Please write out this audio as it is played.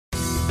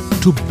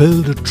to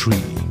build a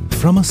tree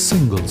from a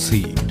single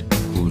seed,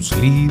 whose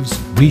leaves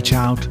reach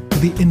out to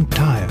the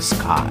entire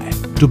sky.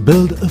 To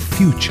build a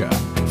future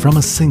from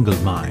a single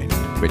mind,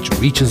 which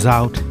reaches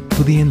out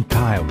to the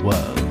entire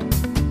world.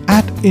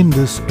 At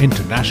Indus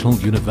International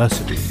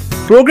University,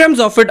 programs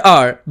offered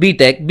are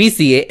BTech,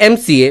 BCA,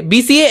 MCA,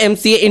 BCA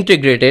MCA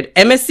Integrated,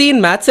 MSc in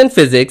Maths and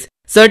Physics,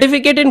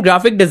 Certificate in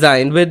Graphic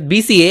Design with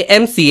BCA,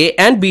 MCA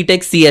and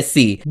BTech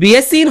CSC,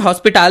 BSc in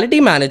Hospitality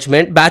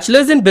Management,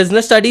 Bachelor's in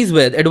Business Studies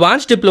with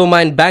Advanced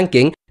Diploma in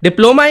Banking,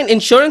 Diploma in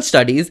Insurance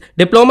Studies,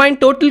 Diploma in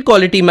Total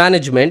Quality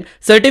Management,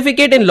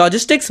 Certificate in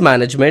Logistics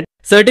Management,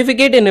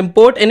 Certificate in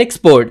Import and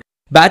Export,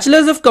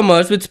 Bachelor's of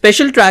Commerce with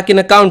Special Track in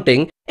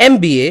Accounting,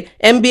 MBA,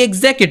 MBA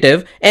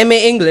Executive,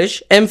 MA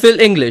English, MPhil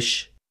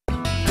English.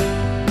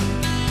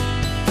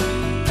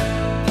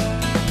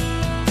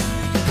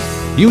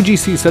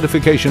 UGC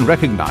certification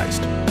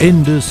recognized.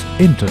 Indus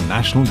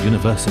International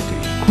University,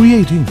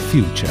 creating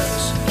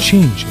futures,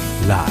 changing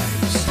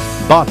lives.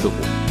 Batu,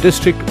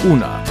 District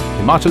Una,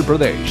 Himachal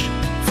Pradesh.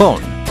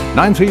 Phone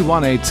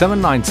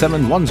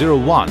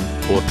 9318797101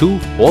 or 2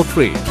 or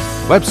 3.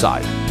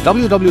 Website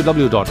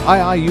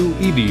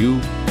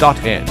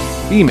www.iiuedu.in.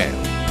 Email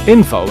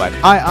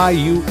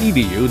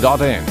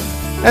info@iiuedu.in.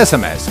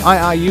 SMS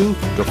IIU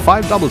to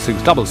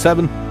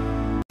 56677.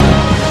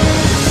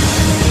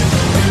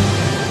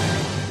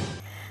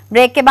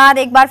 Break के बाद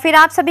एक बार फिर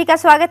आप सभी का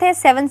स्वागत है।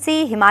 7C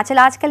Himachal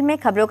आजकल में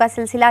खबरों का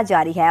सिलसिला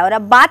जारी है और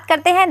अब बात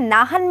करते हैं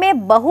नाहन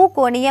में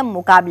बहुकोणीय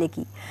मुकाबले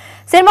की।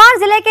 सिरमौर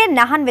जिले के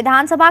नाहन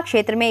विधानसभा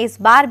क्षेत्र में इस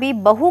बार भी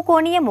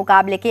बहुकोणीय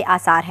मुकाबले के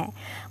आसार हैं।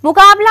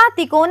 मुकाबला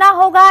तिकोना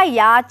होगा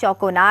या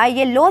चौकोना,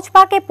 ये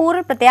लोजपा के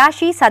पूर्व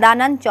प्रत्याशी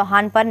सदानंद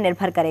चौहान पर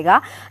निर्भर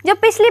करेगा, जो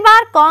पिछली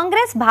बार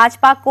कांग्रेस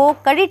भाजपा को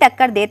कड़ी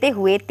टक्कर देते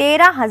हुए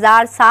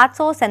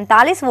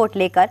 13,747 वोट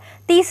लेकर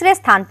तीसरे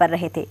स्थान पर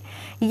रहे थे।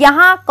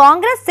 यहां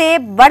कांग्रेस से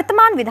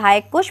वर्तमान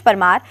विधायक कुश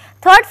परमार,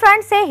 थर्ड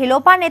फ्रंट से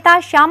हिलोपा नेता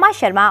श्यामा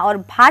शर्मा और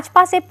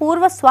भाजपा से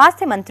पूर्व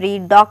स्वास्थ्य मंत्री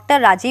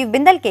डॉक्टर राजीव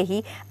बिंदल के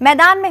ही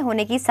मैदान में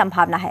होने की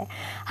संभावना है।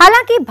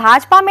 हालांकि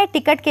भाजपा में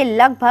टिकट के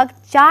लगभग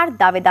 4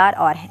 दावेदार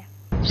और हैं।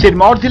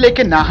 सिरमौर जिले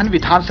के नाहन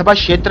विधानसभा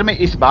क्षेत्र में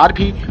इस बार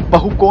भी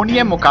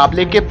बहुकोणीय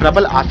मुकाबले के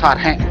प्रबल आसार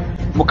हैं।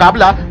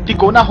 मुकाबला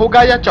तिकोना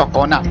होगा या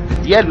चौकोना,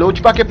 यह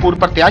लोजपा के पूर्व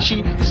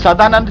प्रत्याशी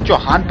सदानंद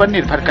चौहान पर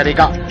निर्भर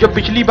करेगा, जो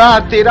पिछली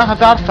बार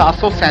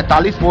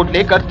 13,747 वोट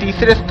लेकर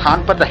तीसरे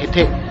स्थान पर रहे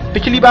थे।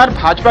 पिछली बार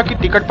भाजपा की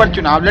टिकट पर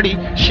चुनाव लड़ी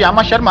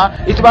श्यामा शर्मा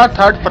इस बार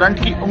थर्ड फ्रंट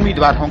की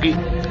उम्मीदवार होंगी।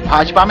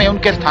 भाजपा में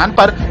उनके स्थान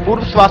पर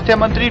पूर्व स्वास्थ्य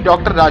मंत्री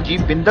डॉक्टर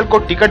राजीव बिंदल को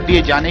टिकट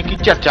दिए जाने की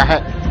चर्चा है।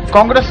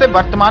 कांग्रेस से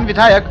वर्तमान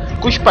विधायक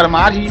कुश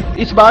परमार ही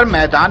इस बार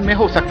मैदान में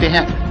हो सकते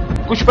हैं।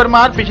 कुश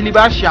परमार पिछली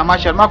बार श्यामा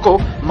शर्मा को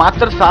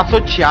मात्र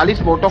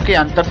 746 वोटों के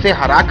अंतर से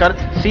हराकर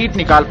सीट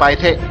निकाल पाए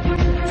थे।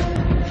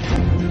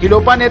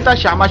 हिलोपा नेता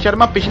श्यामा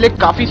शर्मा पिछले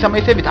काफी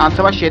समय से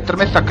विधानसभा क्षेत्र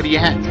में सक्रिय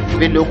हैं।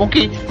 वे लोगों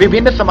की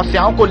विभिन्न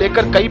समस्याओं को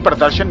लेकर कई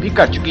प्रदर्शन भी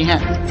कर चुकी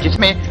हैं,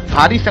 जिसमें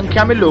भारी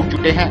संख्या में लोग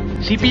जुटे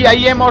हैं।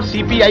 सीपीआईएम और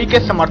सीपीआई के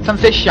समर्थन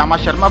से श्यामा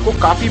शर्मा को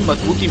काफी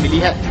मजबूती मिली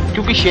है,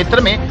 क्योंकि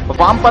क्षेत्र में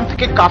वामपंथ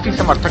के काफी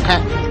समर्थक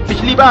हैं।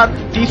 पिछली बार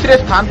तीसरे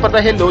स्थान पर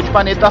रहे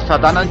लोजपा नेता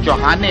सदानंद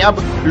चौहान ने अब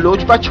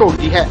लोजपा छोड़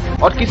दी है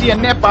और किसी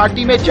अन्य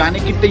पार्टी में जाने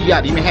की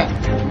तैयारी में है।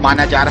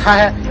 माना जा रहा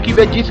है कि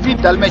वे जिस भी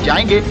दल में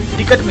जाएंगे,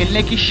 टिकट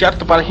मिलने की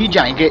शर्त पर ही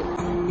जाएंगे।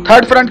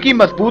 थर्ड फ्रंट की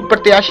मजबूत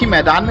प्रत्याशी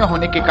मैदान में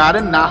होने के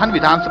कारण नाहन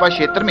विधानसभा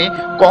क्षेत्र में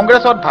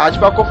कांग्रेस और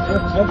भाजपा को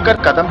फूंक फूंक कर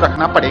कदम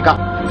रखना पड़ेगा।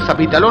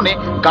 सभी दलों ने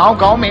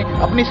गांव-गांव में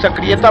अपनी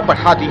सक्रियता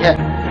बढ़ा दी है।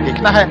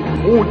 देखना है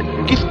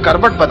ऊंट किस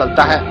करवट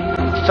बदलता है।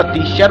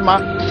 सतीश शर्मा,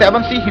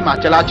 7C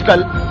हिमाचल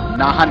आजकल,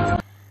 नाहन।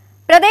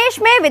 प्रदेश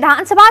में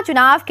विधानसभा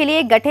चुनाव के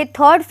लिए गठित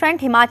थर्ड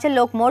फ्रंट हिमाचल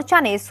लोक मोर्चा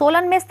ने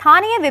सोलन में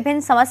स्थानीय विभिन्न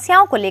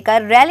समस्याओं को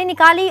लेकर रैली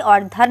निकाली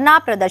और धरना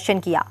प्रदर्शन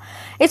किया।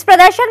 इस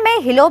प्रदर्शन में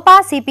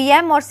हिलोपा,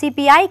 सीपीएम और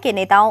सीपीआई के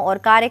नेताओं और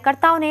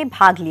कार्यकर्ताओं ने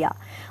भाग लिया।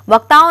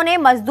 वक्ताओं ने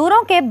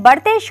मजदूरों के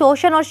बढ़ते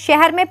शोषण और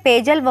शहर में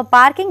पेयजल व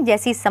पार्किंग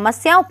जैसी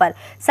समस्याओं पर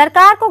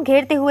सरकार को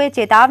घेरते हुए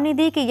चेतावनी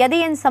दी कि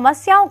यदि इन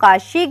समस्याओं का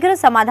शीघ्र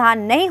समाधान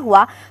नहीं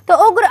हुआ तो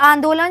उग्र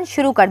आंदोलन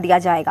शुरू कर दिया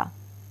जाएगा।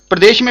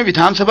 प्रदेश में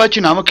विधानसभा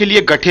चुनावों के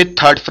लिए गठित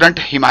थर्ड फ्रंट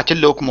हिमाचल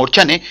लोक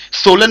मोर्चा ने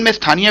सोलन में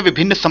स्थानीय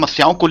विभिन्न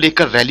समस्याओं को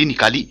लेकर रैली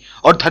निकाली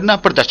और धरना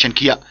प्रदर्शन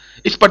किया।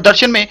 इस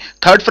प्रदर्शन में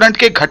थर्ड फ्रंट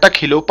के घटक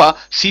हिलोपा,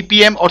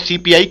 सीपीएम और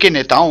सीपीआई के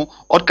नेताओं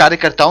और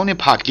कार्यकर्ताओं ने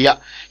भाग लिया।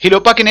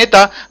 हिलोपा के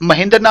नेता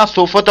महेंद्र नाथ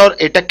सोफत और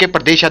एटक के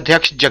प्रदेश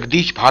अध्यक्ष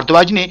जगदीश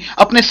भारद्वाज ने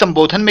अपने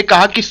संबोधन में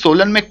कहा कि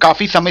सोलन में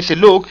काफी समय से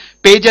लोग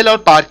पेयजल और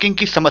पार्किंग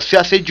की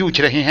समस्या से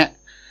जूझ रहे हैं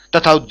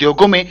तथा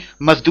उद्योगों में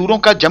मजदूरों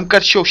का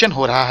जमकर शोषण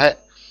हो रहा है।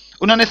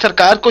 उन्होंने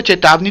सरकार को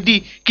चेतावनी दी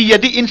कि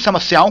यदि इन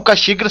समस्याओं का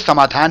शीघ्र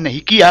समाधान नहीं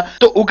किया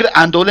तो उग्र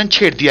आंदोलन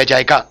छेड़ दिया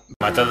जाएगा।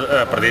 हिमाचल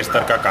प्रदेश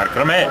स्तर का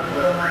कार्यक्रम है,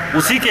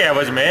 उसी के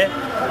एवज में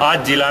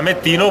आज जिला में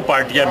तीनों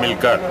पार्टियां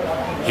मिलकर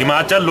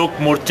हिमाचल लोक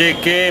मोर्चे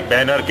के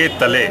बैनर के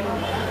तले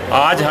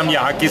आज हम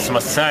यहाँ की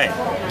समस्याएं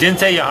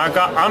जिनसे यहाँ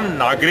का आम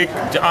नागरिक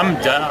आम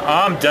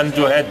जन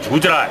जो है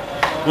जूझ रहा है,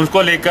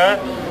 उसको लेकर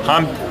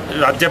हम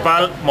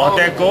राज्यपाल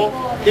महोदय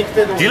को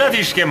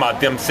जिलाधीश के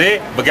माध्यम से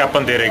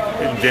विज्ञापन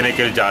देने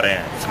के लिए जा रहे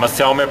हैं।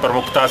 समस्याओं में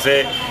प्रमुखता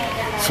से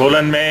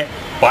सोलन में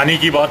पानी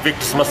की बहुत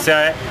विकट समस्या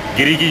है।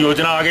 गिरी की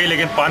योजना आ गई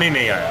लेकिन पानी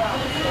नहीं आया।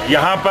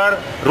 यहाँ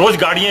पर रोज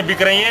गाड़ियाँ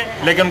बिक रही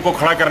हैं लेकिन उनको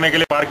खड़ा करने के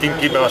लिए पार्किंग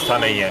की व्यवस्था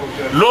नहीं है।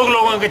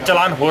 लोगों के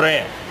चालान हो रहे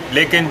हैं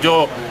लेकिन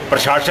जो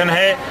प्रशासन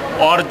है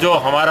और जो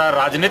हमारा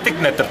राजनीतिक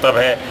नेतृत्व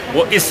है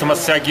वो इस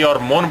समस्या की ओर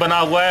मौन बना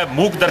हुआ है,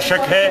 मूक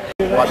दर्शक है।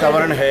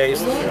 वातावरण है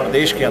इस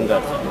प्रदेश के अंदर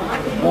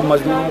वो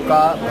मजदूरों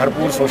का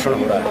भरपूर शोषण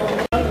हो रहा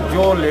है।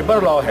 जो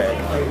लेबर लॉ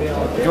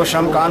है, जो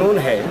श्रम कानून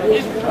है,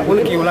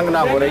 उनकी उल्लंघना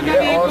हो रही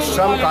है और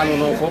श्रम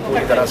कानूनों को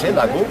पूरी तरह से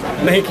लागू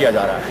नहीं किया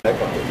जा रहा है।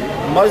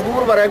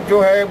 मजदूर वर्ग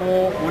जो है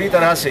वो पूरी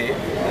तरह से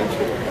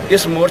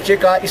इस मोर्चे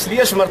का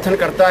इसलिए समर्थन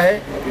करता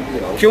है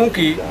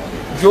क्योंकि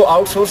जो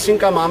आउटसोर्सिंग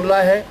का मामला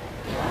है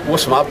वो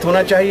समाप्त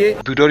होना चाहिए।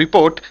 ब्यूरो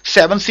रिपोर्ट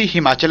 7SEA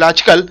हिमाचल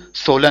आजकल,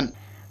 सोलन।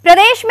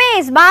 प्रदेश में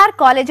इस बार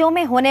कॉलेजों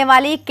में होने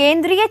वाली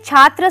केंद्रीय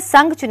छात्र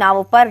संघ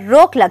चुनावों पर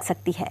रोक लग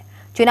सकती है।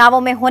 चुनावों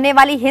में होने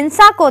वाली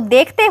हिंसा को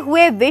देखते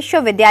हुए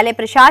विश्वविद्यालय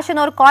प्रशासन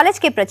और कॉलेज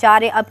के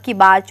प्राचार्य अब की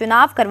बार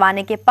चुनाव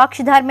करवाने के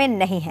पक्षधर में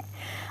नहीं है।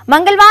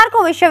 मंगलवार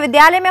को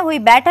विश्वविद्यालय में हुई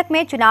बैठक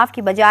में चुनाव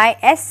की बजाय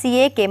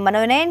SCA के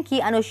मनोनयन की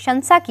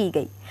अनुशंसा की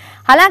गई।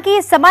 हालांकि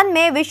इस संबंध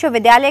में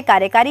विश्वविद्यालय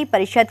कार्यकारी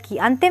परिषद की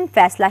अंतिम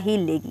फैसला ही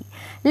लेगी,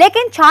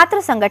 लेकिन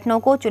छात्र संगठनों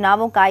को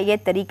चुनावों का यह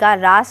तरीका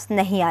रास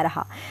नहीं आ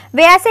रहा।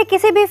 वे ऐसे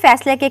किसी भी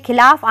फैसले के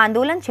खिलाफ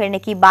आंदोलन छेड़ने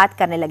की बात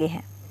करने लगे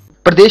हैं।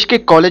 प्रदेश के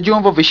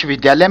कॉलेजों व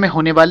विश्वविद्यालय में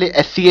होने वाले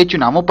SCA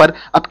चुनावों पर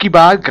अब की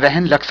बार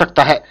ग्रहण लग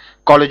सकता है।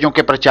 कॉलेजों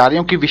के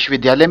प्राचार्यों की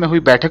विश्वविद्यालय में हुई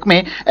बैठक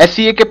में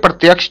SCA के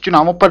प्रत्यक्ष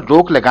चुनावों पर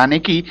रोक लगाने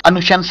की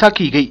अनुशंसा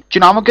की गई।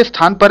 चुनावों के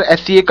स्थान पर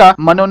SCA का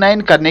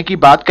मनोनयन करने की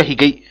बात कही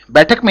गई।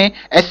 बैठक में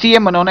SCA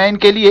मनोनयन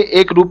के लिए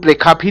एक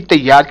रूपरेखा भी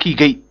तैयार की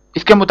गई।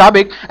 इसके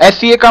मुताबिक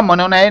SCA का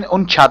मनोनयन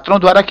उन छात्रों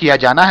द्वारा किया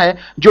जाना है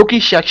जो कि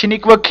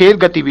शैक्षणिक व खेल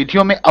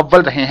गतिविधियों में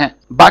अव्वल रहे हैं।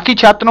 बाकी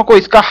छात्रों को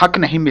इसका हक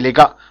नहीं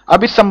मिलेगा।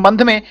 अब इस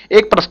संबंध में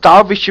एक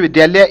प्रस्ताव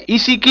विश्वविद्यालय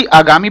EC की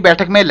आगामी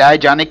बैठक में लाए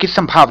जाने की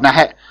संभावना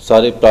है।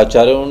 सारे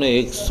प्राचार्यों ने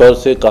एक स्वर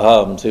से कहा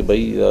हमसे,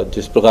 भाई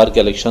जिस प्रकार के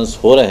इलेक्शंस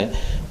हो रहे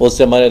हैं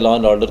उससे हमारे लॉ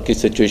एंड ऑर्डर की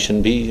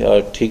सिचुएशन भी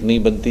ठीक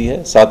नहीं बनती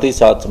है। साथ ही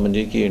साथ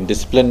समझिए कि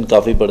डिसिप्लिन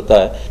काफ़ी बढ़ता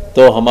है।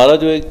 तो हमारा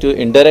जो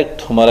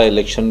इनडायरेक्ट हमारा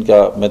इलेक्शन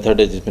का मेथड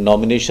है जिसमें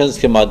नॉमिनेशंस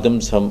के माध्यम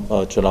से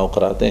हम चुनाव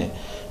कराते हैं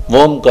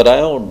वो हम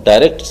कराएं और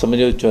डायरेक्ट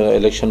समझिए जो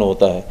इलेक्शन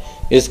होता है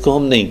इसको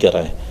हम नहीं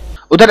कराएं।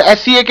 उधर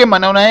SCA के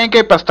मनोनयन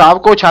के प्रस्ताव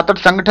को छात्र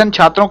संगठन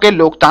छात्रों के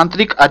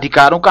लोकतांत्रिक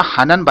अधिकारों का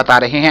हनन बता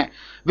रहे हैं।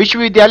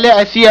 विश्वविद्यालय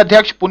SCA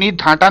अध्यक्ष पुनीत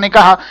ढांटा ने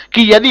कहा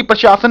कि यदि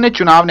प्रशासन ने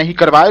चुनाव नहीं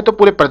करवाए तो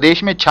पूरे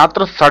प्रदेश में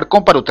छात्र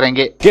सड़कों पर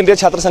उतरेंगे। केंद्रीय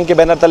छात्र संघ के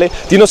बैनर तले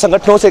तीनों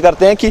संगठनों से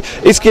करते हैं कि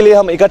इसके लिए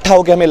हम इकट्ठा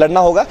होकर हमें लड़ना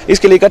होगा,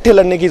 इसके लिए इकट्ठे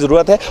लड़ने की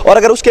जरूरत है और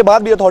अगर उसके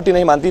बाद भी अथॉरिटी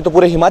नहीं मानती तो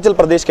पूरे हिमाचल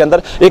प्रदेश के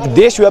अंदर एक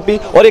देशव्यापी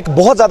और एक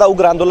बहुत ज्यादा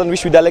उग्र आंदोलन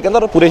विश्वविद्यालय के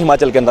अंदर और पूरे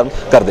हिमाचल के अंदर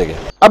कर देंगे।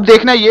 अब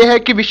देखना यह है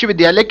कि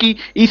विश्वविद्यालय की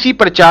EC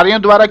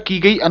प्राचार्यों द्वारा की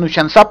गई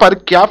अनुशंसा पर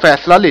क्या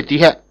फैसला लेती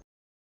है।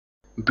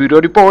 ब्यूरो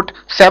रिपोर्ट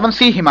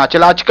 7SEA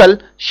हिमाचल आजकल,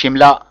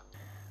 शिमला।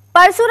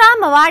 परशुराम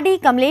मवाडी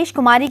कमलेश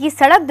कुमारी की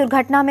सड़क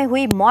दुर्घटना में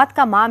हुई मौत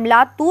का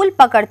मामला तूल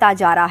पकड़ता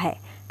जा रहा है।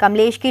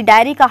 कमलेश की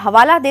डायरी का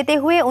हवाला देते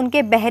हुए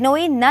उनके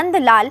बहनोई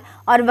नंदलाल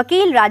और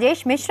वकील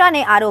राजेश मिश्रा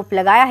ने आरोप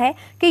लगाया है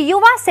कि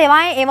युवा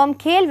सेवाएं एवं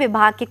खेल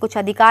विभाग के कुछ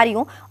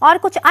अधिकारियों और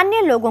कुछ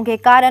अन्य लोगों के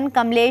कारण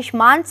कमलेश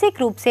मानसिक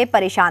रूप से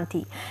परेशान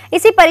थी।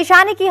 इसी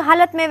परेशानी की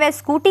हालत में वह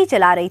स्कूटी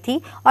चला रही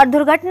थी और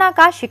दुर्घटना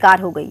का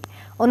शिकार हो गई।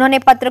 उन्होंने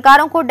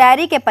पत्रकारों को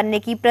डायरी के पन्ने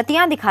की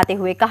प्रतियां दिखाते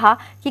हुए कहा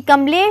कि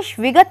कमलेश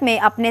विगत में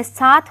अपने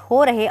साथ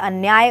हो रहे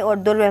अन्याय और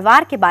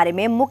दुर्व्यवहार के बारे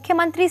में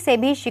मुख्यमंत्री से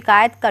भी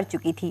शिकायत कर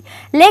चुकी थी,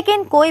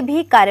 लेकिन कोई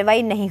भी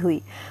कार्रवाई नहीं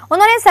हुई।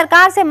 उन्होंने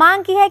सरकार से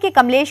मांग की है कि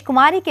कमलेश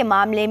कुमारी के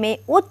मामले में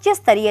उच्च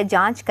स्तरीय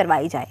जांच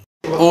करवाई जाए।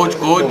 कोच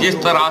को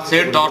जिस तरह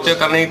से टॉर्चर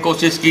करने की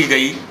कोशिश की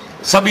गई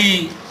सभी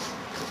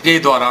के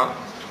द्वारा,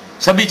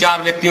 सभी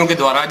 4 व्यक्तियों के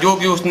द्वारा, जो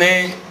कि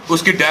उसने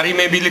उसकी डायरी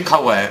में भी लिखा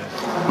हुआ है,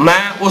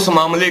 मैं उस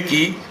मामले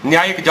की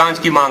न्यायिक जांच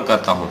की मांग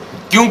करता हूं,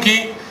 क्योंकि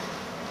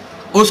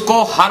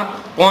उसको हर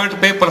पॉइंट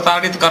पे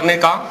प्रताड़ित करने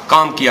का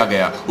काम किया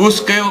गया।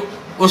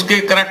 उसके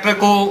कैरेक्टर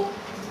को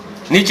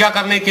नीचा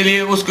करने के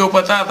लिए उसके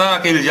ऊपर तरह तरह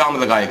के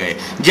इल्जाम लगाए गए।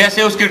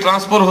 जैसे उसकी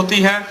ट्रांसफर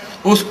होती है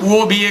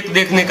वो भी एक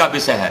देखने का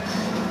विषय है।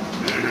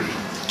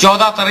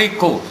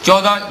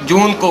 14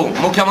 जून को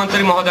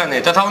मुख्यमंत्री महोदय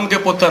ने तथा उनके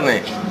पुत्र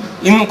ने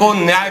इनको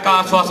न्याय का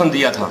आश्वासन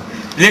दिया था,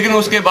 लेकिन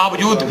उसके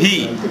बावजूद भी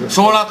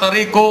 16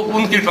 तारीख को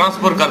उनकी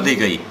ट्रांसफर कर दी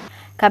गई।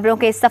 खबरों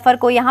के इस सफर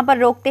को यहाँ पर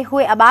रोकते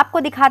हुए अब आपको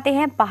दिखाते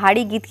हैं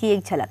पहाड़ी गीत की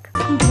एक झलक।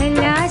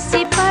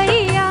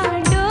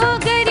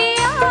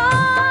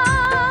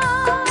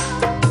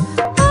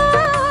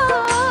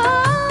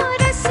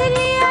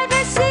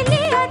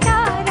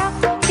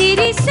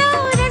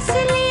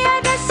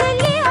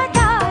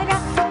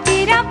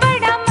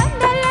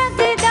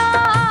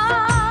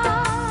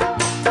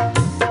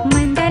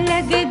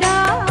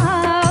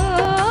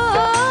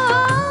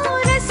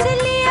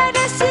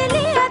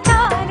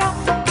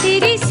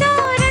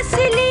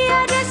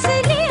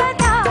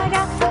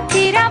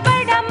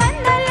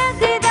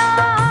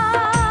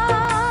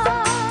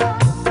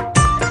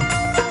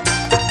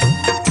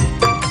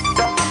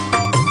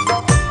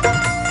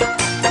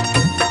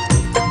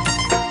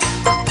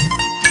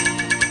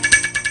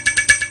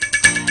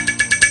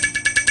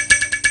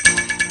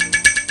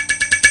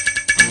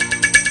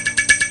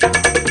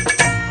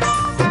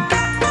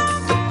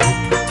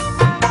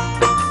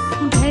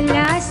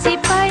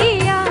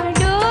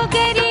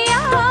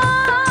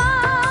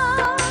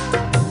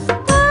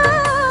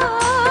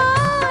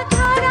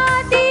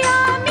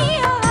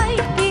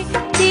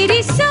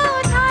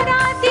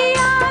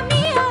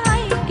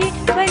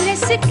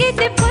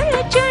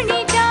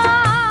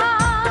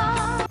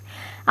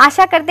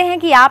 आशा करते हैं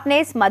कि आपने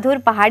इस मधुर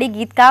पहाड़ी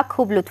गीत का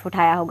खूब लुत्फ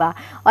उठाया होगा।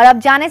 और अब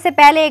जाने से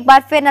पहले एक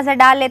बार फिर नजर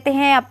डाल लेते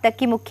हैं अब तक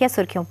की मुख्य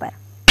सुर्खियों पर।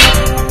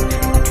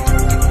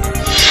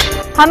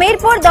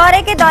 हमीरपुर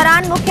दौरे के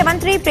दौरान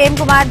मुख्यमंत्री प्रेम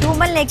कुमार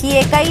धूमल ने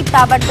किए कई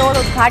ताबड़तोड़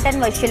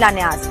उद्घाटन व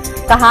शिलान्यास।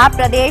 कहा,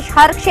 प्रदेश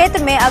हर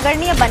क्षेत्र में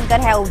अग्रणीय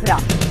बनकर है उभरा।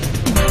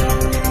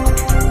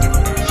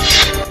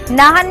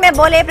 नाहन में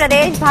बोले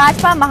प्रदेश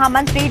भाजपा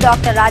महामंत्री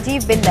डॉक्टर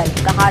राजीव बिंदल।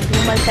 कहा,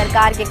 धूमल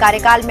सरकार के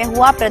कार्यकाल में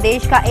हुआ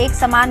प्रदेश का एक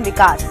समान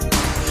विकास।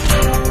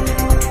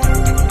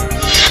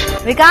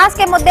 विकास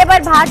के मुद्दे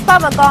पर भाजपा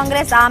व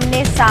कांग्रेस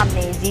आमने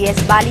सामने।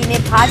 जीएस बाली ने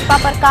भाजपा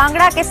पर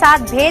कांगड़ा के साथ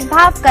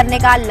भेदभाव करने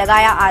का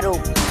लगाया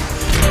आरोप।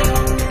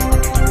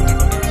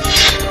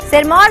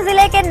 सिरमौर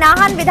जिले के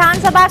नाहन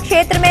विधानसभा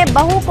क्षेत्र में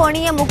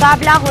बहुकोणीय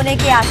मुकाबला होने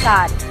के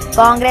आसार।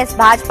 कांग्रेस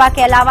भाजपा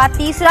के अलावा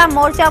तीसरा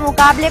मोर्चा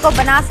मुकाबले को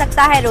बना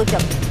सकता है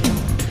रोचक।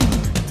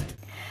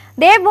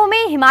 देवभूमि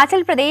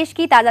हिमाचल प्रदेश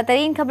की ताजा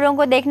तरीन खबरों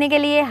को देखने के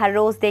लिए हर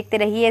रोज देखते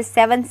रहिए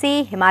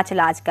 7SEA हिमाचल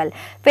आजकल।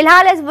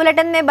 फिलहाल इस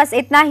बुलेटिन में बस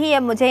इतना ही।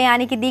 अब मुझे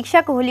यानी कि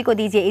दीक्षा कोहली को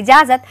दीजिए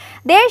इजाजत।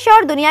 देश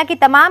और दुनिया की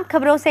तमाम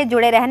खबरों से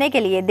जुड़े रहने के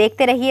लिए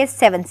देखते रहिए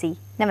 7SEA।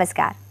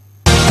 नमस्कार।